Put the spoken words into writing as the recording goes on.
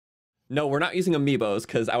No, we're not using amiibos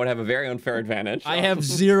because I would have a very unfair advantage. I have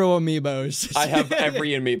 0 amiibos. I have every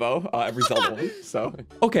amiibo, every Zelda one, so.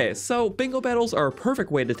 Okay, so bingo battles are a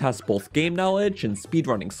perfect way to test both game knowledge and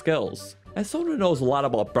speedrunning skills. As someone who knows a lot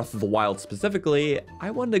about Breath of the Wild specifically,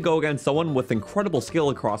 I wanted to go against someone with incredible skill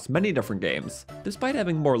across many different games, despite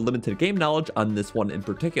having more limited game knowledge on this one in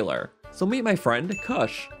particular. So meet my friend,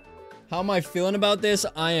 Kush. How am I feeling about this?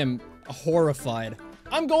 I am horrified.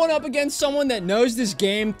 I'm going up against someone that knows this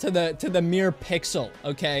game to the mere pixel,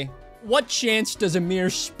 okay? What chance does a mere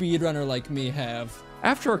speedrunner like me have?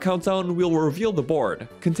 After a countdown, we'll reveal the board,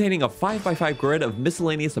 containing a 5x5 grid of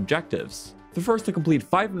miscellaneous objectives. The first to complete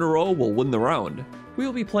 5 in a row will win the round. We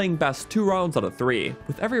will be playing best 2 rounds out of 3,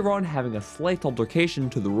 with every round having a slight altercation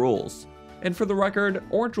to the rules. And for the record,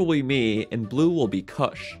 orange will be me, and blue will be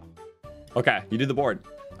Kush. Okay, you do the board.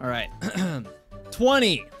 All right.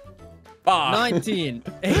 20. 19.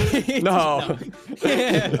 8. No. All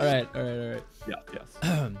right. Yeah,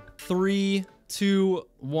 yes. 3, 2,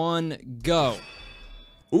 1, go.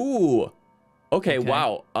 Ooh. Okay,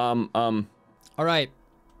 wow. All right.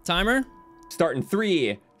 Timer. Start in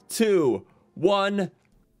 3, 2, 1,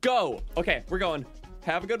 go. Okay, we're going.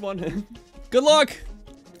 Have a good one. Good luck.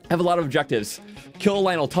 I have a lot of objectives. Kill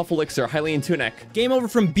Lionel, Tough Elixir, Hylian Tunic. Game over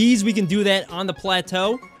from bees. We can do that on the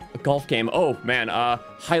plateau. A golf game. Oh, man.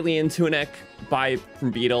 Hylian Tunic, buy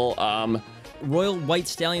from Beetle. Royal White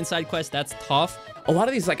Stallion side quest. That's tough. A lot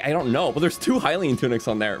of these, like, I don't know. But there's 2 Hylian Tunics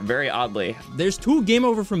on there, very oddly. There's 2 game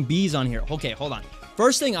over from bees on here. Okay, hold on.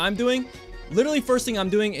 First thing I'm doing, literally first thing I'm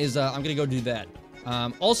doing is I'm going to go do that.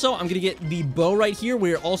 Also, I'm going to get the bow right here.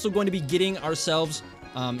 We're also going to be getting ourselves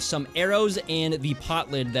some arrows and the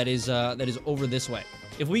pot lid that is over this way.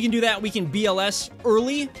 If we can do that, we can BLS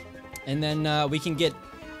early, and then we can get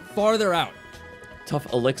farther out.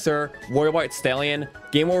 Tough Elixir, Royal White Stallion,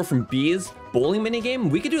 game over from bees, bowling minigame.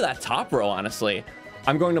 We could do that top row, honestly.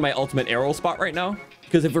 I'm going to my ultimate arrow spot right now,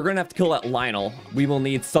 because if we're going to have to kill that Lionel, we will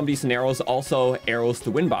need some decent arrows, also arrows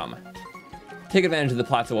to Wind Bomb. Take advantage of the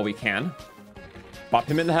plateau while we can. Bop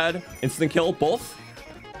him in the head, instant kill, both.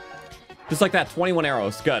 Just like that, 21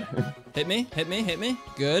 arrows, good. Hit me, hit me, hit me,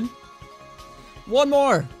 good. One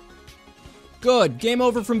more. Good, game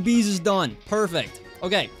over from bees is done, perfect.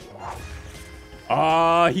 Okay.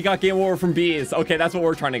 He got game over from bees. Okay, that's what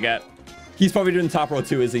we're trying to get. He's probably doing top row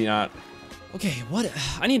too, is he not? Okay, what?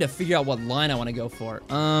 I need to figure out what line I want to go for.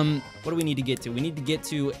 What do we need to get to? We need to get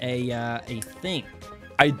to a thing.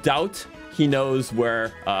 I doubt he knows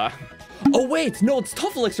where, Oh, wait, no, it's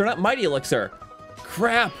Tough Elixir, not Mighty Elixir.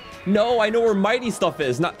 Crap. No, I know where Mighty stuff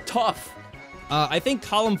is, not Tough. I think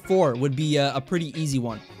column 4 would be a pretty easy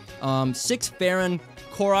one. 6 Farron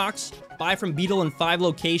Koroks, buy from Beetle in 5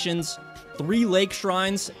 locations, 3 Lake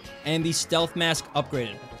Shrines, and the Stealth Mask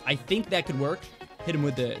upgraded. I think that could work. Hit him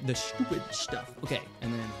with the stupid stuff. Okay,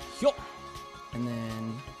 and then, yo, and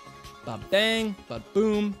then, ba bang, ba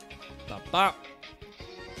boom, ba bop.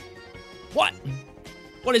 What?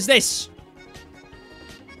 What is this?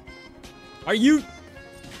 Are you?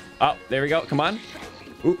 Oh, there we go. Come on.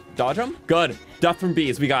 Ooh, dodge him. Good. Death from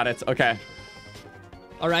bees. We got it. Okay.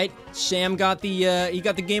 All right. Sam got the he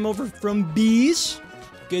got the game over from bees.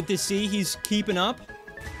 Good to see he's keeping up.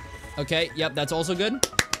 Okay. Yep. That's also good.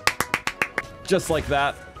 Just like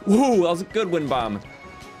that. Woo, that was a good Wind Bomb.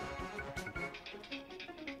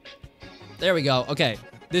 There we go. Okay.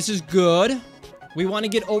 This is good. We want to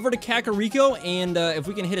get over to Kakariko, and if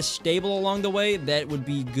we can hit a stable along the way, that would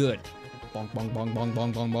be good. Bonk, bonk, bonk, bonk,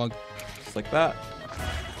 bonk, bonk, bonk. Just like that.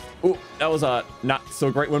 Ooh, that was a not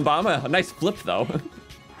so great Wind Bomb. A nice flip, though.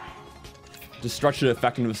 Destruction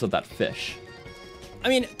effectiveness of that fish. I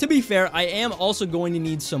mean, to be fair, I am also going to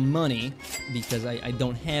need some money, because I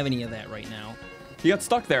don't have any of that right now. He got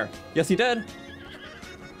stuck there. Yes, he did.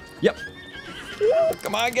 Yep. Woo,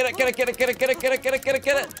 come on, get it, get it, get it, get it, get it, get it, get it, get it,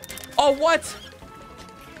 get it. Oh, what?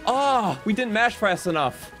 Oh, we didn't mash fast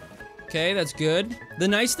enough. Okay, that's good. The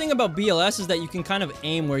nice thing about BLS is that you can kind of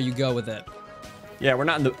aim where you go with it. Yeah, we're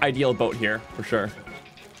not in the ideal boat here, for sure.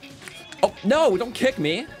 Oh, no, don't kick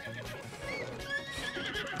me.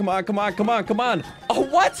 Come on, come on, come on, come on. Oh,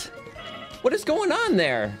 what? What is going on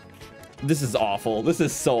there? This is awful. This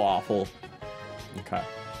is so awful. Okay.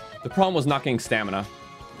 The problem was not getting stamina.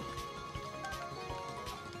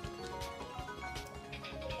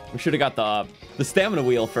 We should have got the stamina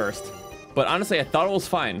wheel first. But honestly, I thought it was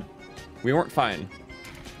fine. We weren't fine.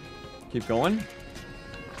 Keep going.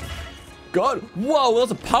 Good. Whoa, that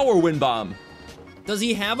was a power Wind Bomb. Does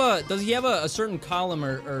he have a certain column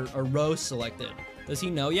or row selected? Does he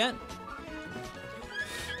know yet?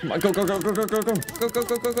 Come on, go, go, go, go, go, go, go, go, go,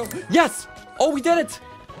 go, go, go. Yes! Oh, we did it!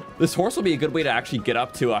 This horse will be a good way to actually get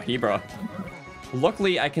up to Hebra.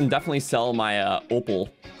 Luckily, I can definitely sell my opal.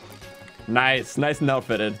 Nice, nice and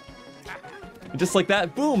outfitted. Just like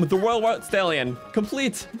that, boom, the Royal White Stallion,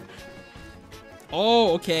 complete.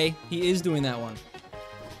 Oh, okay. He is doing that one.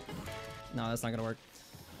 No, that's not gonna work.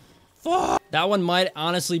 Fuck! That one might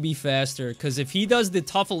honestly be faster, because if he does the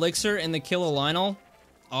tough elixir and the kill a Lionel...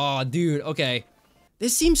 Oh, dude, okay.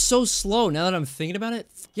 This seems so slow now that I'm thinking about it.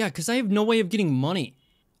 Yeah, because I have no way of getting money.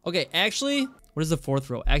 Okay, actually, what is the fourth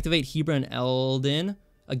row? Activate Hebra and Eldin.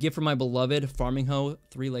 A gift from my beloved. Farming hoe.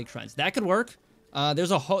 3 lake shrines. That could work.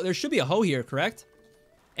 There's a hoe. There should be a hoe here, correct?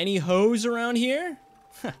 Any hoes around here?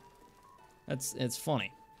 It's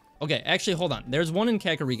funny. Okay, actually, hold on. There's one in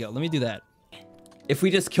Kakariko. Let me do that. If we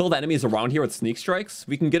just kill the enemies around here with sneak strikes,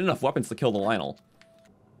 we can get enough weapons to kill the Lionel.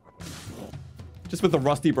 Just with the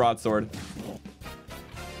rusty broadsword.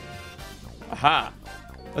 Aha.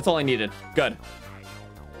 That's all I needed. Good.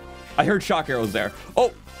 I heard shock arrows there.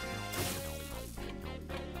 Oh!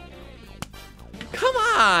 Come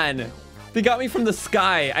on! They got me from the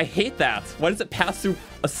sky. I hate that. Why does it pass through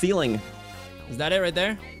a ceiling? Is that it right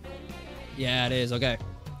there? Yeah, it is. Okay.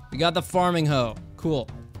 We got the farming hoe. Cool.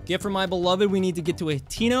 Gift from my beloved. We need to get to a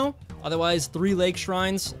Tino. Otherwise, 3 lake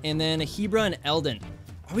shrines. And then Hebra and Eldin.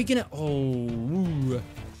 Are we gonna... Oh. Ooh.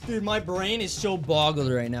 Dude, my brain is so boggled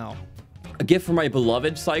right now. A gift from my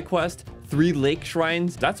beloved side quest. 3 lake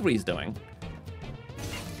shrines. That's what he's doing.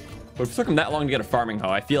 But if it took him that long to get a farming hoe,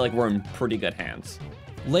 I feel like we're in pretty good hands.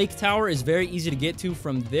 Lake Tower is very easy to get to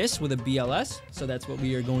from this with a BLS. So that's what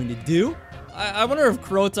we are going to do. I wonder if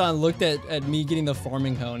Croton looked at me getting the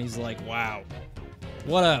farming hoe and he's like, wow.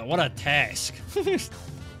 What a task.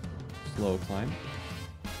 Slow climb.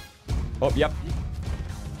 Oh, yep.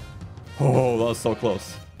 Oh, that was so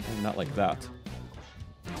close. Oh, not like that.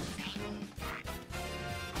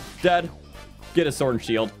 Dead. Get a sword and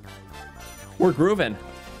shield. We're grooving.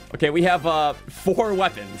 Okay, we have 4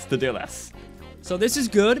 weapons to do this. So this is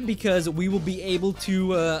good because we will be able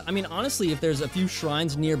to, I mean, honestly, if there's a few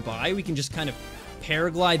shrines nearby, we can just kind of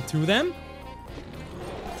paraglide through them.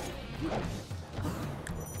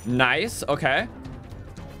 Nice, okay.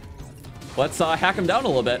 Let's hack him down a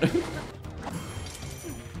little bit.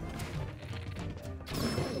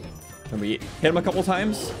 Can we hit him a couple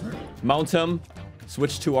times? Mount him.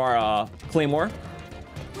 Switch to our claymore.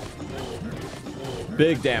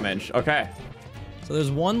 Big damage, okay. So there's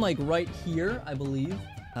one like right here, I believe.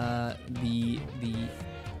 The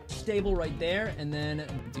stable right there, and then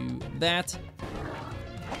do that.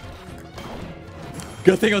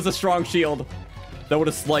 Good thing it was a strong shield. That would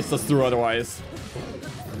have sliced us through otherwise.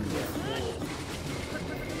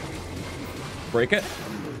 Break it.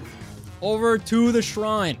 Over to the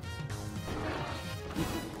shrine.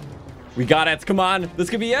 We got it. Come on. This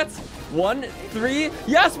could be it. 1, 3.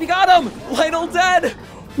 Yes, we got him. Lionel dead.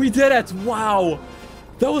 We did it. Wow.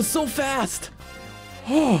 That was so fast.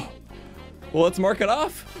 Oh. Well, let's mark it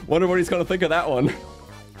off. Wonder what he's going to think of that one.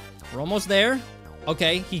 We're almost there.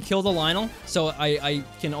 Okay, he killed a Lionel, so I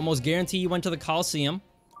can almost guarantee he went to the Coliseum.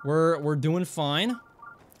 We're doing fine.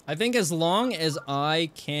 I think as long as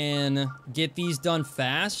I can get these done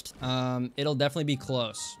fast, it'll definitely be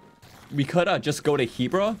close. We could just go to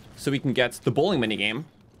Hebra so we can get the bowling minigame.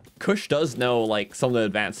 Kush does know like some of the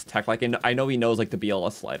advanced tech. Like I know he knows like the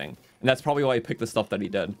BLS sliding, and that's probably why he picked the stuff that he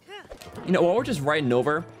did. You know, while we're just riding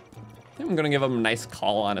over, I think I'm gonna give him a nice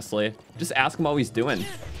call. Honestly, just ask him how he's doing.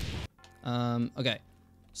 Okay.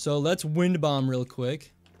 So let's wind bomb real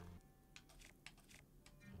quick.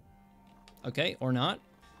 Okay, or not.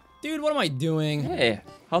 Dude, what am I doing? Hey,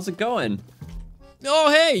 how's it going?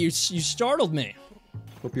 Oh, hey, you startled me.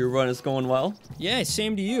 Hope your run is going well. Yeah,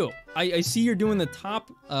 same to you. I see you're doing the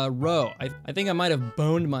top row. I think I might have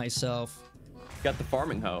boned myself. Got the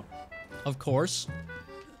farming hoe. Of course.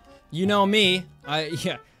 You know me.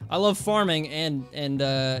 I love farming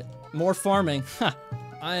and more farming. Ha.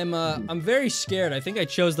 I'm very scared. I think I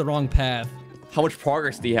chose the wrong path. How much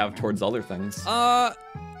progress do you have towards other things? I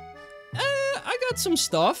got some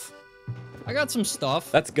stuff.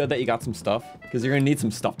 That's good that you got some stuff, because you're gonna need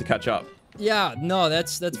some stuff to catch up. Yeah, no,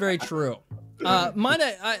 that's very true. I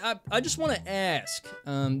just want to ask.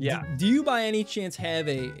 Yeah. Do you by any chance have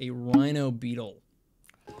a rhino beetle?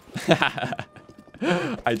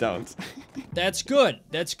 I don't. That's good.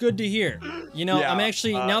 That's good to hear. You know, Yeah, I'm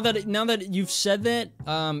actually now that you've said that,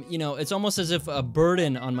 you know, it's almost as if a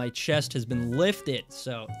burden on my chest has been lifted.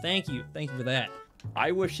 So thank you for that.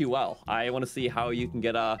 I wish you well. I want to see how you can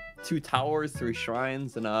get 2 towers, 3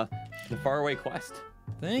 shrines, and a faraway quest.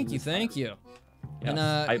 Thank you. Yes, And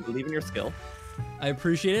I believe in your skill. I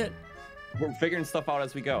appreciate it. We're figuring stuff out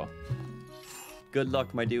as we go. Good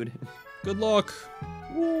luck, my dude. Good luck.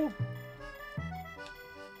 Woo.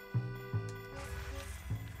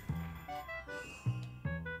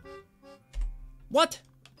 What?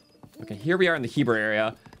 Okay, here we are in the Heber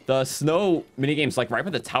area. The snow minigame's like right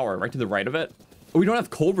by the tower, right to the right of it. Oh, we don't have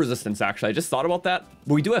cold resistance, actually. I just thought about that.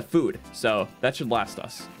 But we do have food, so that should last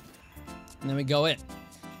us. And then we go in.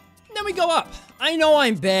 And then we go up. I know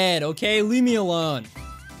I'm bad, okay? Leave me alone.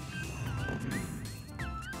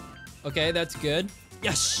 Okay, that's good.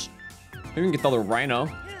 Yes! Maybe we can get the other rhino.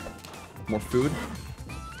 More food.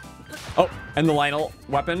 Oh, and the Lionel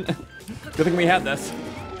weapon. Good thing we had this.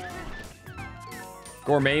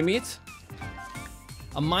 Gourmet meat.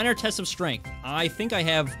 A minor test of strength. I think I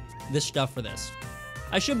have this stuff for this.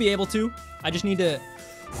 I should be able to. I just need to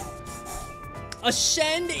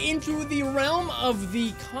ascend into the realm of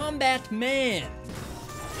the combat man.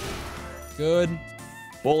 Good.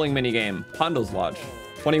 Bowling minigame. Pondo's Lodge.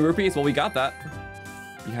 20 rupees. Well, we got that.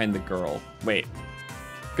 Behind the girl. Wait.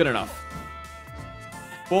 Good enough.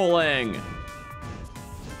 Bowling.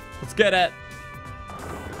 Let's get it.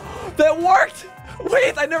 That worked!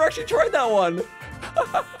 Wait, I never actually tried that one.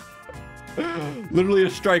 Literally a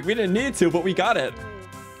strike. We didn't need to, but we got it.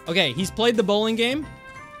 Okay, he's played the bowling game.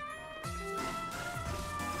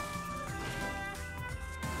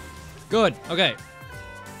 Good. Okay.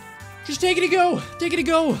 Just take it to go. Take it to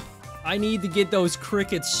go. I need to get those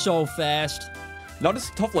crickets so fast. No,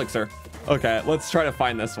 just tough elixir. Okay, let's try to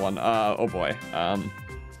find this one. Oh boy.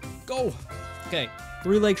 Go. Okay,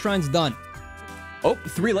 3 lake shrines done. Oh,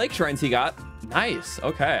 3 lake shrines he got. Nice.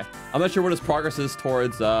 Okay. I'm not sure what his progress is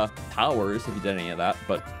towards powers, if he did any of that,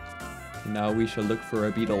 but now we shall look for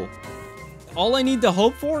a beetle. All I need to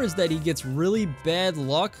hope for is that he gets really bad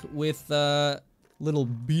luck with little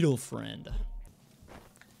beetle friend.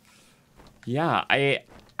 Yeah,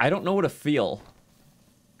 I don't know what to feel.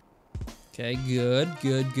 Okay, good,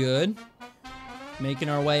 good, good. Making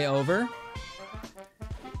our way over.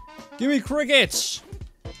 Give me crickets!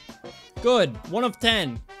 Good, 1 of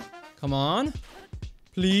 10. Come on.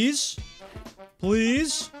 Please.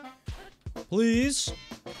 Please. Please.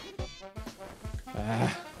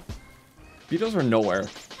 Beetles are nowhere.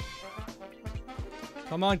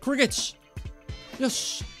 Come on, crickets.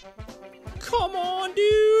 Yes. Come on,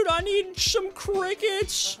 dude. I need some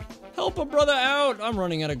crickets. Help a brother out. I'm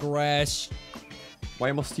running out of grass.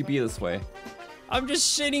 Why must you be this way? I'm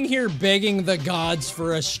just sitting here begging the gods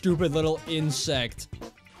for a stupid little insect.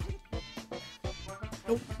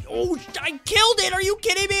 Oh, I killed it! Are you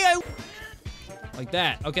kidding me? Like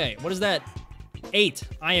that. Okay, what is that? 8.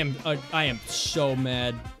 I am so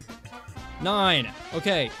mad. 9.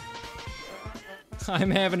 Okay.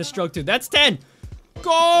 I'm having a stroke too. That's 10.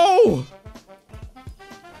 Go!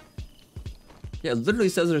 Yeah, it literally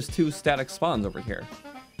says there's 2 static spawns over here.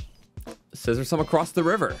 It says there's some across the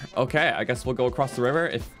river. Okay, I guess we'll go across the river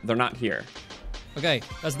if they're not here. Okay,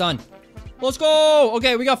 that's done. Let's go!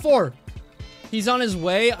 Okay, we got 4. He's on his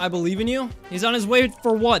way. I believe in you. He's on his way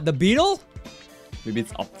for what? The beetle? Maybe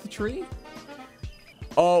it's up the tree?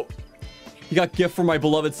 Oh, he got gift for my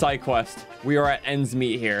beloved side quest. We are at ends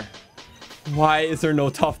meet here. Why is there no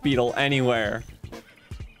tough beetle anywhere?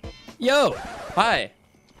 Yo! Hi.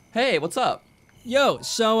 Hey, what's up? Yo,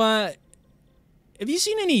 so, have you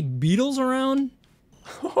seen any beetles around?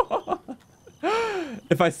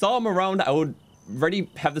 If I saw him around, I would already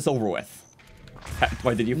have this over with.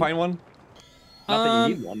 Why, did you find one? Not that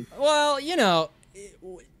you need one. Well, you know,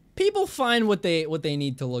 people find what they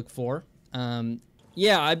need to look for.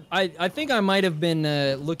 Yeah, I think I might have been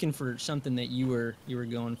looking for something that you were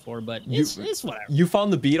going for, but it's whatever. You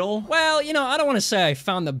found the beetle? Well, you know, I don't want to say I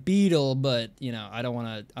found the beetle, but you know, I don't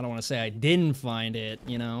want to say I didn't find it.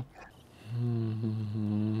 You know.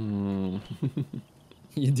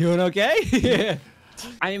 You doing okay?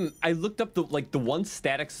 I looked up the one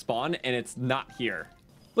static spawn and it's not here.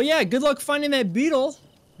 Well, yeah, good luck finding that beetle.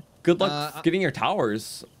 Good luck getting your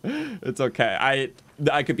towers. It's okay.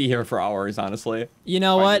 I could be here for hours, honestly. You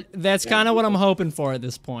know what? That's kind of what I'm hoping for at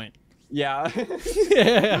this point. Yeah.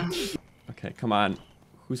 Yeah. Okay, come on.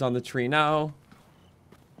 Who's on the tree now?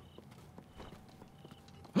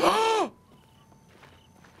 Oh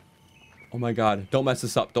my god. Don't mess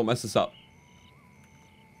this up. Don't mess this up.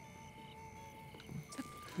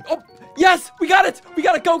 Oh, yes! We got it! We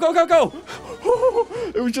got it! Go, go, go, go!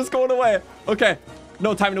 It was just going away. Okay.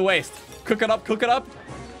 No time to waste. Cook it up, cook it up.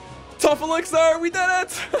 Tough elixir! We did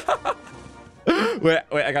it! Wait,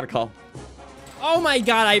 I got a call. Oh my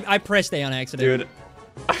god, I pressed A on accident. Dude,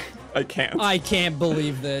 I can't. I can't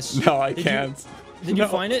believe this. No, I can't. Did you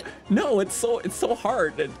find it? No, it's so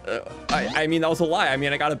hard. I mean, that was a lie. I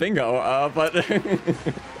mean, I got a bingo, but...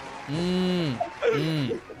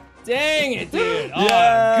 Dang it, dude. Oh,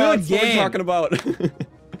 Yeah, good that's what we're game. talking about.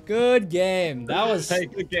 Good game. That was... Hey,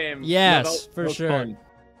 good game. Yes, for that was sure. fun.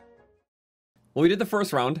 Well, we did the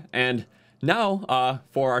first round, and now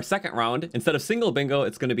for our second round, instead of single bingo,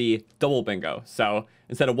 it's going to be double bingo. So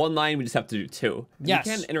instead of one line, we just have to do two. And Yes.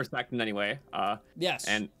 You can intersect in any way. Yes.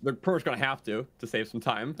 And they're pretty much going to have to save some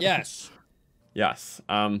time. Yes. Yes.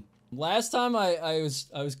 Last time I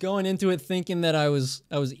was going into it thinking that I was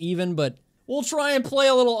even, but we'll try and play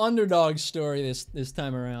a little underdog story this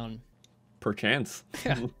time around. Perchance.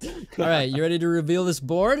 All right, you ready to reveal this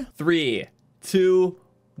board? 3, 2,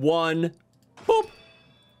 1. Boop.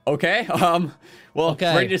 Okay. Well,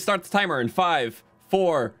 Okay. ready to start the timer in 5,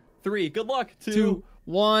 4, 3. Good luck. 2,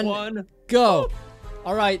 1, 1. go.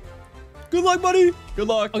 All right. Good luck, buddy. Good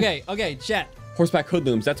luck. Okay, chat. Horseback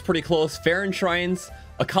hoodlums. That's pretty close. Farron shrines.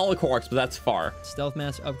 A Calicorax, but that's far. Stealth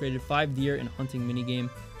mask upgraded 5 deer in hunting minigame.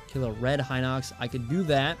 Kill a red Hinox. I could do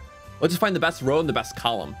that. Let's just find the best row and the best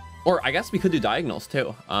column. Or I guess we could do diagonals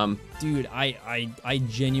too. Dude, I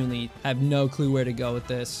genuinely have no clue where to go with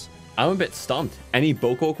this. I'm a bit stumped. Any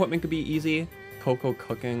Boko equipment could be easy. Cocoa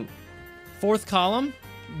cooking. 4th column,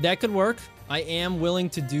 that could work. I am willing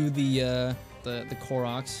to do the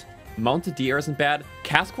Koroks. Mounted deer isn't bad.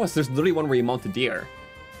 Cast Quest, there's literally one where you mount a deer.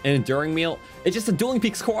 An enduring meal. It's just the Dueling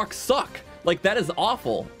Peaks Koroks suck. Like, that is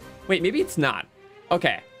awful. Wait, maybe it's not.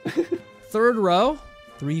 Okay. 3rd row,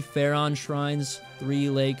 3 Pharaon shrines, 3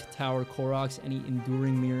 lake tower Koroks, any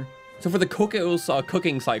enduring mirror. So for the Coco's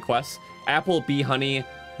cooking side quests, apple, bee honey,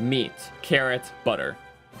 meat, carrot, butter.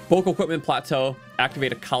 Boko equipment plateau,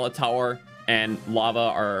 activate a Kala tower, and lava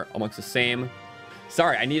are amongst the same.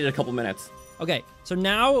 Sorry, I needed a couple minutes. Okay, so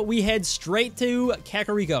now we head straight to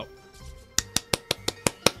Kakariko.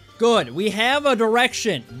 Good, we have a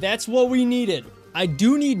direction. That's what we needed. I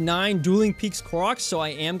do need 9 Dueling Peaks Koroks, so I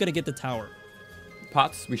am gonna get the tower.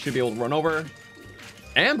 Pots, we should be able to run over.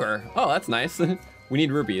 Amber, oh, that's nice. We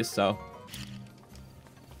need rubies, so.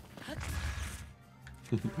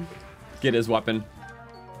 Get his weapon.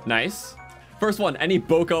 Nice. First one, any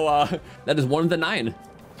Boko, that is one of the 9.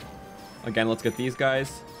 Again, let's get these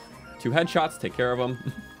guys. 2 headshots, take care of them.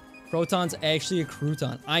 Croton's actually a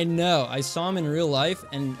crouton. I know, I saw him in real life,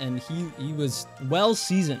 and he was well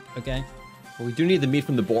seasoned, okay? But we do need the meat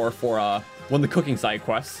from the boar for one of the cooking side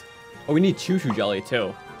quests. Oh, we need choo-choo jelly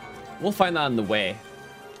too. We'll find that on the way.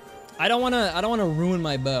 I don't wanna ruin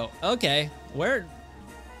my bow. Okay, where?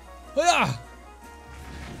 Ah!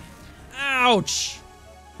 Ouch!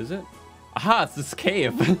 Is it? Aha, it's this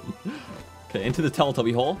cave. Okay, into the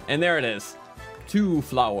Teletubby hole, and there it is. 2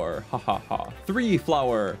 flower, ha ha ha. 3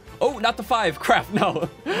 flower. Oh, not the 5, crap, no.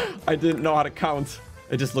 I didn't know how to count.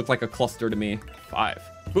 It just looked like a cluster to me. 5.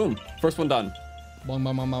 Boom, first one done. Bong,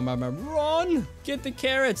 bong, bong, bong, bong, bong. Run! Get the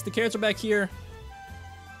carrots. The carrots are back here.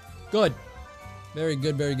 Good. Very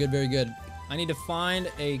good, very good, very good. I need to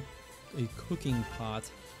find a cooking pot.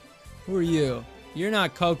 Who are you? You're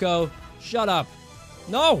not Coco. Shut up.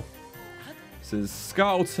 No! This is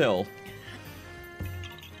Scout's Hill.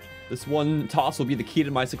 This one toss will be the key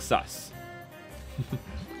to my success.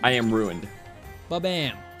 I am ruined.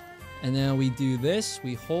 Ba-bam. And then we do this.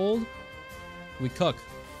 We hold. We cook.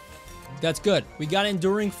 That's good. We got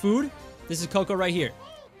enduring food. This is Coco right here.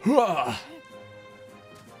 Oh,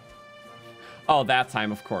 that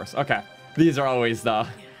time, of course. Okay. These are always the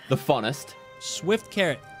funnest. Swift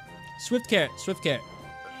carrot. Swift carrot. Swift carrot.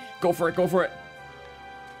 Go for it, go for it.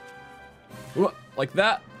 Like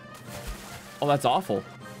that. Oh, that's awful.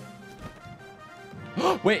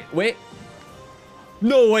 Wait, wait.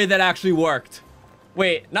 No way that actually worked.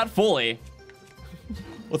 Wait, not fully.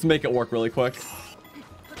 Let's make it work really quick.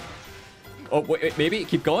 Oh, wait, maybe?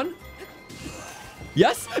 Keep going?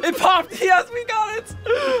 Yes, it popped. Yes, we got it.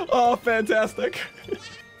 Oh, fantastic.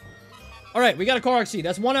 All right, we got a Korok seed.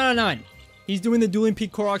 That's 1 out of 9. He's doing the Dueling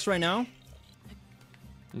Peak Koroks right now.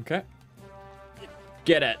 Okay.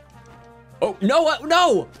 Get it. Oh, no,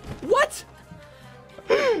 no. What?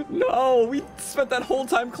 No, we spent that whole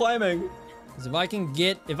time climbing. Because if I can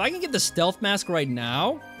get the stealth mask right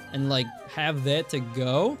now and like have that to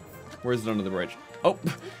go. Where's it under the bridge? Oh,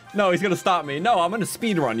 no, he's gonna stop me. No, I'm gonna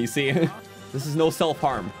speed run, you see. This is no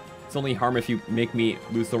self-harm. It's only harm if you make me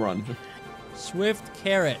lose the run. Swift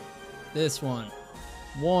carrot. This one.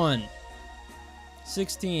 1.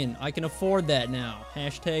 16. I can afford that now.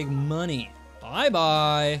 Hashtag money.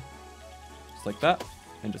 Bye-bye. Just like that,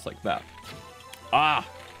 and just like that. Ah!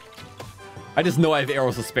 I just know I have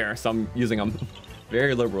arrows to spare, so I'm using them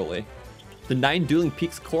very liberally. The 9 Dueling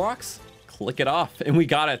Peaks Koroks? Click it off, and we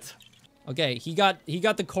got it. Okay, he got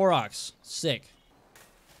the Koroks. Sick.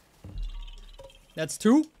 That's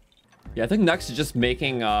 2. Yeah, I think next is just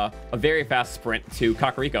making a very fast sprint to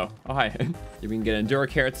Kakariko. Oh, hi. We can get Endura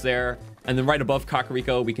Carrots there. And then right above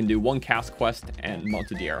Kakariko, we can do 1 cast quest and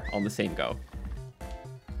mount a deer on the same go.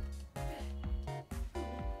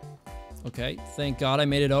 Okay, thank God I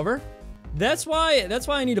made it over. That's why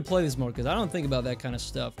I need to play this more, because I don't think about that kind of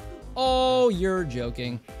stuff. Oh, you're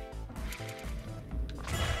joking.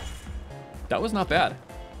 That was not bad.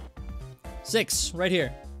 6, right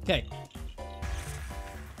here. Okay.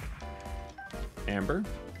 Amber.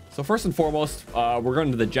 So first and foremost, we're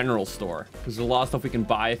going to the general store, because there's a lot of stuff we can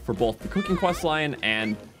buy for both the cooking quest line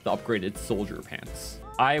and the upgraded soldier pants.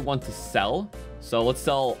 I want to sell, so let's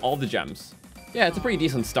sell all the gems. Yeah, it's a pretty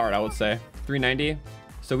decent start, I would say. 390.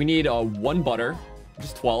 So we need 1 butter,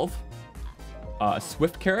 just 12. A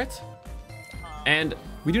swift carrot. And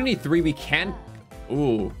we do need 3. We can't...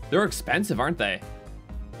 Ooh, they're expensive, aren't they?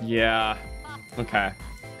 Yeah. Okay.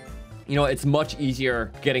 You know, it's much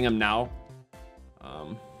easier getting them now.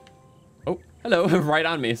 Oh, hello. Right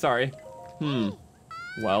on me. Sorry.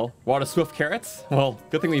 Well, we're out of swift carrots. Well,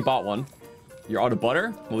 good thing we bought one. You're out of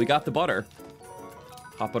butter? Well, we got the butter.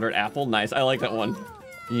 Hot buttered apple. Nice. I like that one.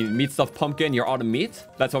 You need meat stuffed pumpkin. You're out of meat.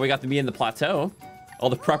 That's why we got the meat in the plateau.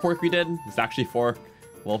 All the prep work we did is actually for,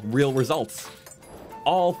 well, real results.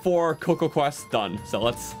 All 4 Cocoa quests done. So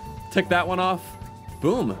let's tick that one off.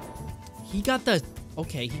 Boom. He got the...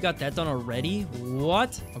 Okay, he got that done already?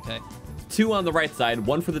 What? Okay. 2 on the right side,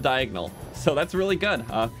 1 for the diagonal. So that's really good.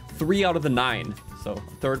 3 out of the 9. So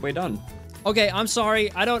 3rd way done. Okay, I'm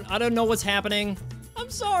sorry. I don't know what's happening.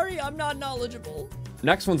 I'm sorry. I'm not knowledgeable.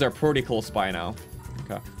 Next ones are pretty close by now.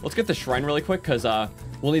 Okay. Let's get the shrine really quick, because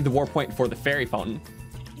we'll need the war point for the fairy fountain.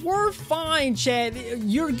 We're fine, Chad.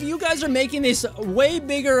 You guys are making this way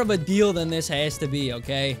bigger of a deal than this has to be,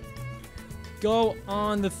 okay? Go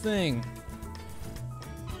on the thing.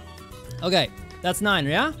 Okay, that's 9,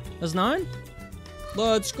 yeah? That's 9?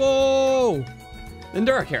 Let's go!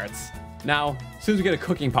 Endura carrots. Now, as soon as we get a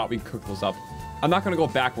cooking pot, we can cook those up. I'm not going to go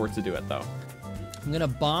backwards to do it, though. I'm going to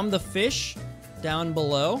bomb the fish down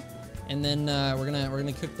below, and then we're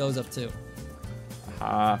gonna cook those up too.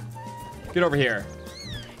 Get over here.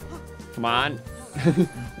 Come on.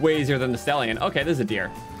 Way easier than the stallion. Okay, there's a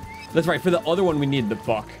deer. That's right. For the other one, we need the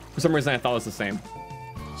buck. For some reason, I thought it was the same.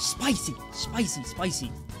 Spicy, spicy,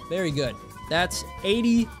 spicy. Very good. That's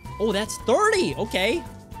 80. Oh, that's 30. Okay.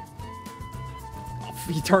 Oh,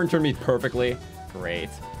 he turned me perfectly. Great.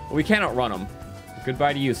 Well, we can't outrun him.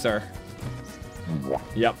 Goodbye to you, sir.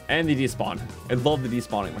 Yep, and the despawn. I love the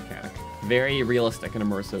despawning mechanic. Very realistic and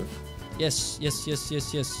immersive. Yes, yes, yes,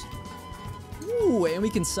 yes, yes. Ooh, and we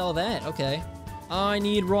can sell that. Okay. I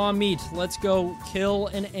need raw meat. Let's go kill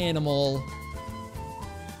an animal.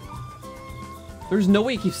 There's no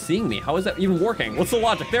way he keeps seeing me. How is that even working? What's the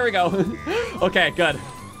logic? There we go. Okay, good.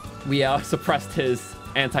 We suppressed his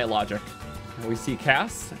anti-logic. We see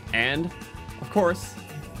Cass, and of course,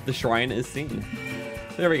 the shrine is seen.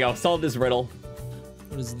 There we go. Solved his riddle.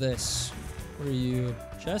 What is this? What are you?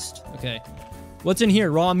 Chest? Okay. What's in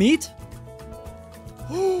here? Raw meat?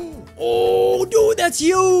 Oh, dude, that's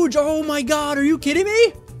huge! Oh my god, are you kidding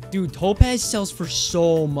me? Dude, Topaz sells for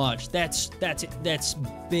so much. That's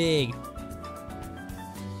big.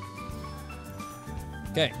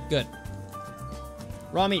 Okay, good.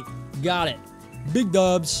 Raw meat. Got it. Big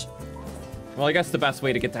dubs. Well, I guess the best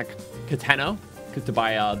way to get that katana, to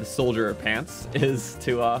buy the soldier pants, is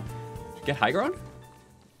to get high ground.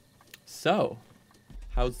 So,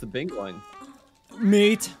 how's the bing going?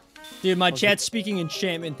 Meat. Dude, my chat's speaking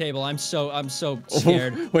enchantment table. I'm so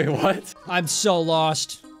scared. Wait, what? I'm so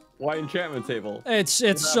lost. Why enchantment table? It's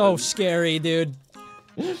so scary, dude.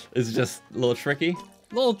 Is it just a little tricky?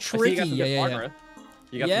 A little tricky, yeah.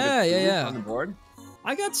 You got some good food on the board?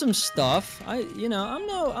 I got some stuff. I'm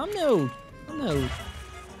no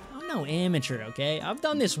amateur, okay? I've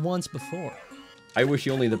done this once before. I wish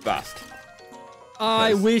you only the best.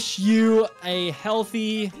 I wish you a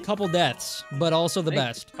healthy couple deaths, but also the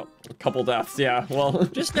best. A couple deaths, yeah. Well,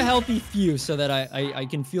 just a healthy few, so that I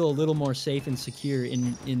can feel a little more safe and secure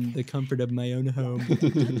in the comfort of my own home.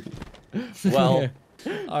 Well,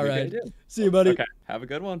 all right. See you, buddy. Okay. Have a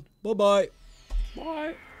good one. Bye-bye.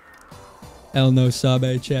 Bye. El no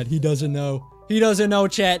sabe, chat. He doesn't know. He doesn't know,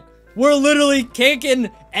 chat. We're literally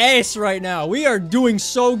kicking ass right now. We are doing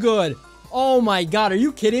so good. Oh my god, are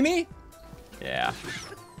you kidding me? Yeah.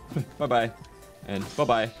 Bye-bye. And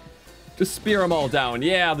bye-bye. Just spear them all down.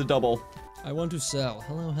 Yeah, the double. I want to sell.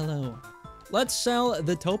 Hello, hello. Let's sell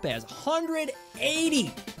the topaz.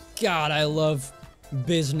 180. God, I love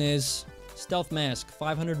business. Stealth mask.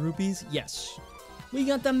 500 rupees? Yes. We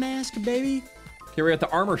got the mask, baby. Here we're at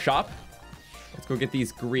the armor shop. Let's go get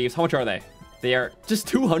these greaves. How much are they? They are just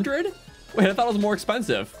 200? Wait, I thought it was more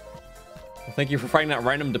expensive. Well, thank you for finding that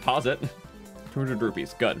random deposit. 200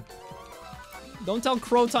 rupees, good. Don't tell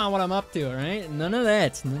Croton what I'm up to, all right? None of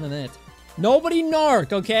that, none of that. Nobody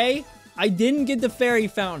narc, okay? I didn't get the fairy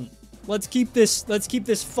fountain. Let's keep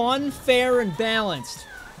this fun, fair, and balanced.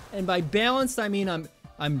 And by balanced, I mean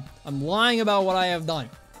I'm lying about what I have done.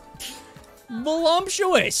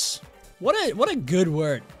 Voluptuous. What a good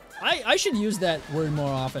word. I should use that word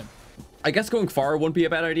more often. I guess going far wouldn't be a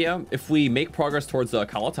bad idea if we make progress towards the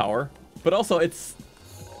Akala Tower. But also, it's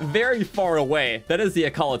very far away. That is the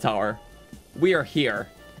Akala Tower. We are here.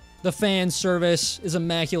 The fan service is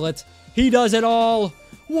immaculate. He does it all.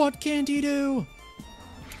 What can't he do?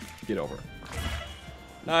 Get over.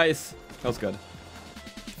 Nice. That was good.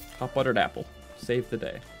 Hot buttered apple. Save the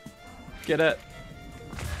day. Get it.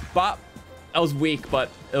 Bop. That was weak, but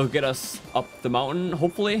it'll get us up the mountain,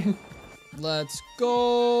 hopefully. Let's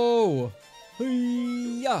go.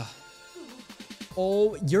 Yeah.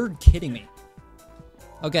 Oh, you're kidding me.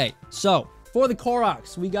 Okay, so for the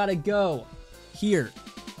Koroks, we gotta go here.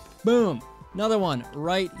 Boom. Another one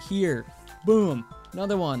right here. Boom.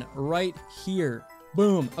 Another one right here.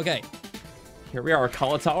 Boom. Okay. Here we are,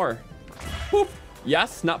 Akala Tower. Whoop.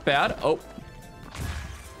 Yes, not bad. Oh.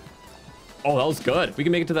 Oh, that was good. We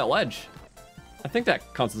can make it to that ledge. I think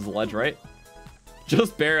that counts as a ledge, right?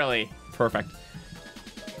 Just barely. Perfect.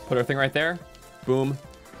 Put our thing right there. Boom.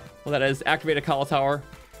 Well, that is activate Akala Tower.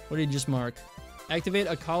 What did you just mark? Activate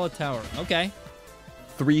Akala Tower. Okay.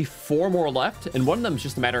 4 more left, and one of them is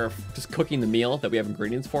just a matter of just cooking the meal that we have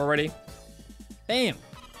ingredients for already. Bam.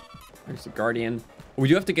 There's the Guardian. We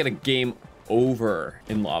do have to get a game over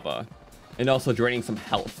in lava, and also draining some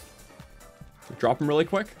health. So drop him really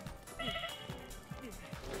quick.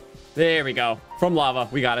 There we go. From lava,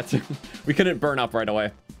 we got it. We couldn't burn up right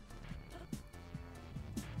away.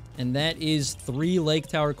 And that is 3 Lake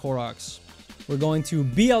Tower Koroks. We're going to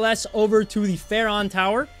BLS over to the Pharaon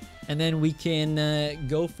Tower, and then we can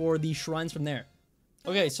go for the shrines from there.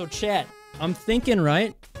 Okay, so chat, I'm thinking,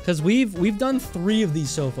 right? Because we've done 3 of these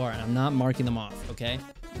so far, and I'm not marking them off, okay?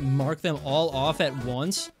 Mark them all off at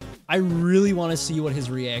once. I really want to see what his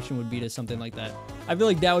reaction would be to something like that. I feel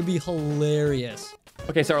like that would be hilarious.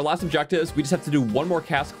 Okay, so our last objectives, we just have to do 1 more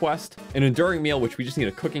cast quest, an enduring meal, which we just need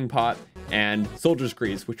a cooking pot, and soldier's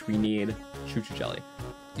grease, which we need choo-choo jelly.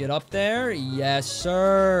 Get up there. Yes,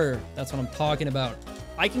 sir. That's what I'm talking about.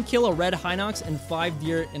 I can kill a red Hinox and 5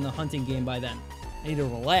 deer in the hunting game by then. I need to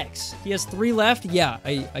relax. He has 3 left. Yeah,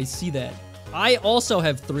 I see that. I also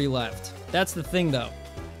have 3 left. That's the thing, though.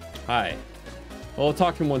 Hi. Well, we'll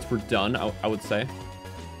talk to him once we're done, I would say.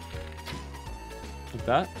 Like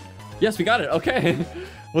that. Yes, we got it. Okay.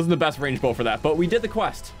 Wasn't the best range bow for that, but we did the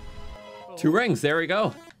quest. 2 rings. There we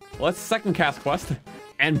go. Well, that's the second cast quest.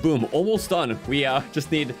 And boom, almost done. We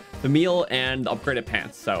just need the meal and upgraded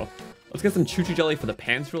pants. So let's get some choo-choo jelly for the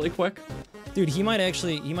pants really quick. Dude, he might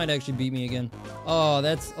actually beat me again. Oh,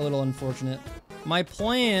 that's a little unfortunate. My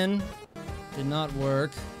plan did not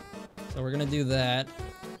work. So we're gonna do that.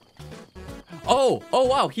 Oh,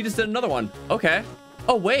 wow, he just did another one. Okay.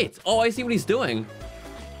 Oh, wait. Oh, I see what he's doing.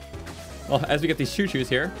 Well, as we get these choo-choos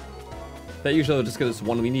here, that usually will just get us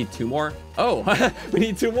 1. We need 2 more. Oh, we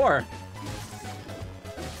need 2 more.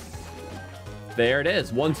 There it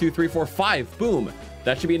is. 1, 2, 3, 4, 5. Boom.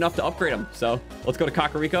 That should be enough to upgrade him. So let's go to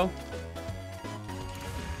Kakariko.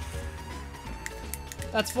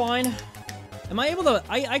 That's fine. Am I able to...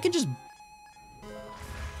 I can just...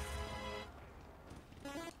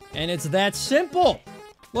 And it's that simple.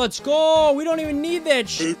 Let's go. We don't even need that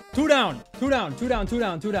shit. 2 down. 2 down. 2 down. 2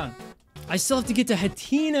 down. 2 down. I still have to get to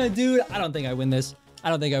Hatina, dude. I don't think I win this. I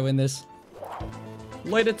don't think I win this.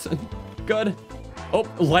 Light it. Good. Oh,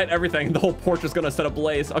 light everything. The whole porch is going to set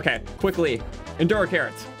ablaze. Okay, quickly. Endure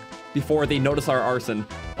carrots before they notice our arson.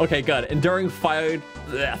 Okay, good. Enduring fried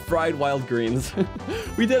wild greens.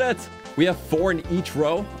 We did it. We have 4 in each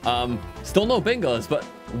row. Still no bingos, but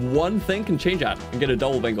one thing can change that and get a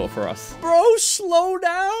double bingo for us. Bro, slow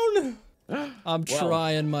down. I'm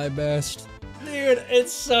trying my best. Dude,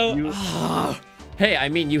 it's so... Hey, I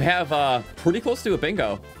mean, you have pretty close to a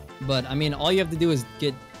bingo. But, I mean, all you have to do is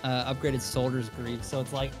get upgraded soldier's greed. So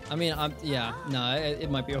it's like, I mean, yeah, no,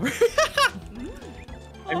 it might be over.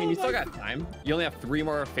 I mean, you still got time. You only have 3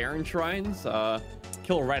 more Farron shrines.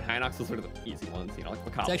 Kill a red Hinox, those are the easy ones, you know, like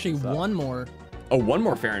the It's actually 1 more. Oh, 1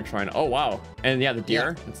 more Farron shrine. Oh, wow. And yeah, the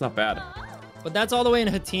deer, it's not bad. But that's all the way in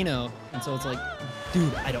Hatino. And so it's like,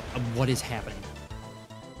 dude, I don't, what is happening?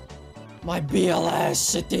 My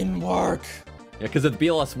BLS, it didn't work. Yeah, because if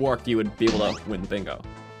BLS worked, you would be able to win bingo.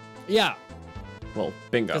 Yeah. Well,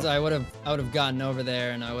 bingo. Because I would have gotten over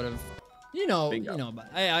there and I would have, Bingo. but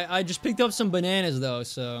I just picked up some bananas though,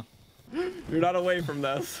 so. You're not away from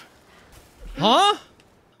this. Huh?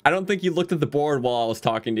 I don't think you looked at the board while I was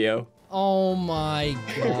talking to you. Oh my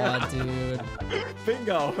god, dude.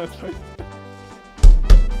 Bingo.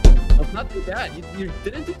 That's not too bad. You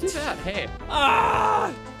didn't do too bad. Hey.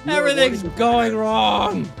 Ah! You are Everything's avoiding- going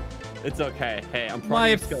wrong. It's okay. Hey, I'm proud of My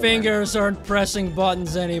your skill, man. fingers aren't pressing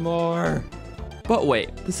buttons anymore. But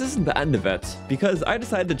wait, this isn't the end of it, because I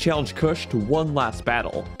decided to challenge Kush to one last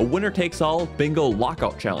battle, a winner-takes-all bingo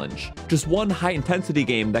lockout challenge. Just one high-intensity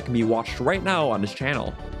game that can be watched right now on his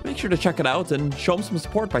channel. Make sure to check it out and show him some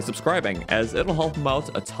support by subscribing, as it'll help him out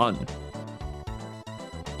a ton.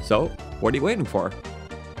 So, what are you waiting for?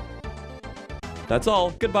 That's all.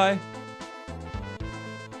 Goodbye.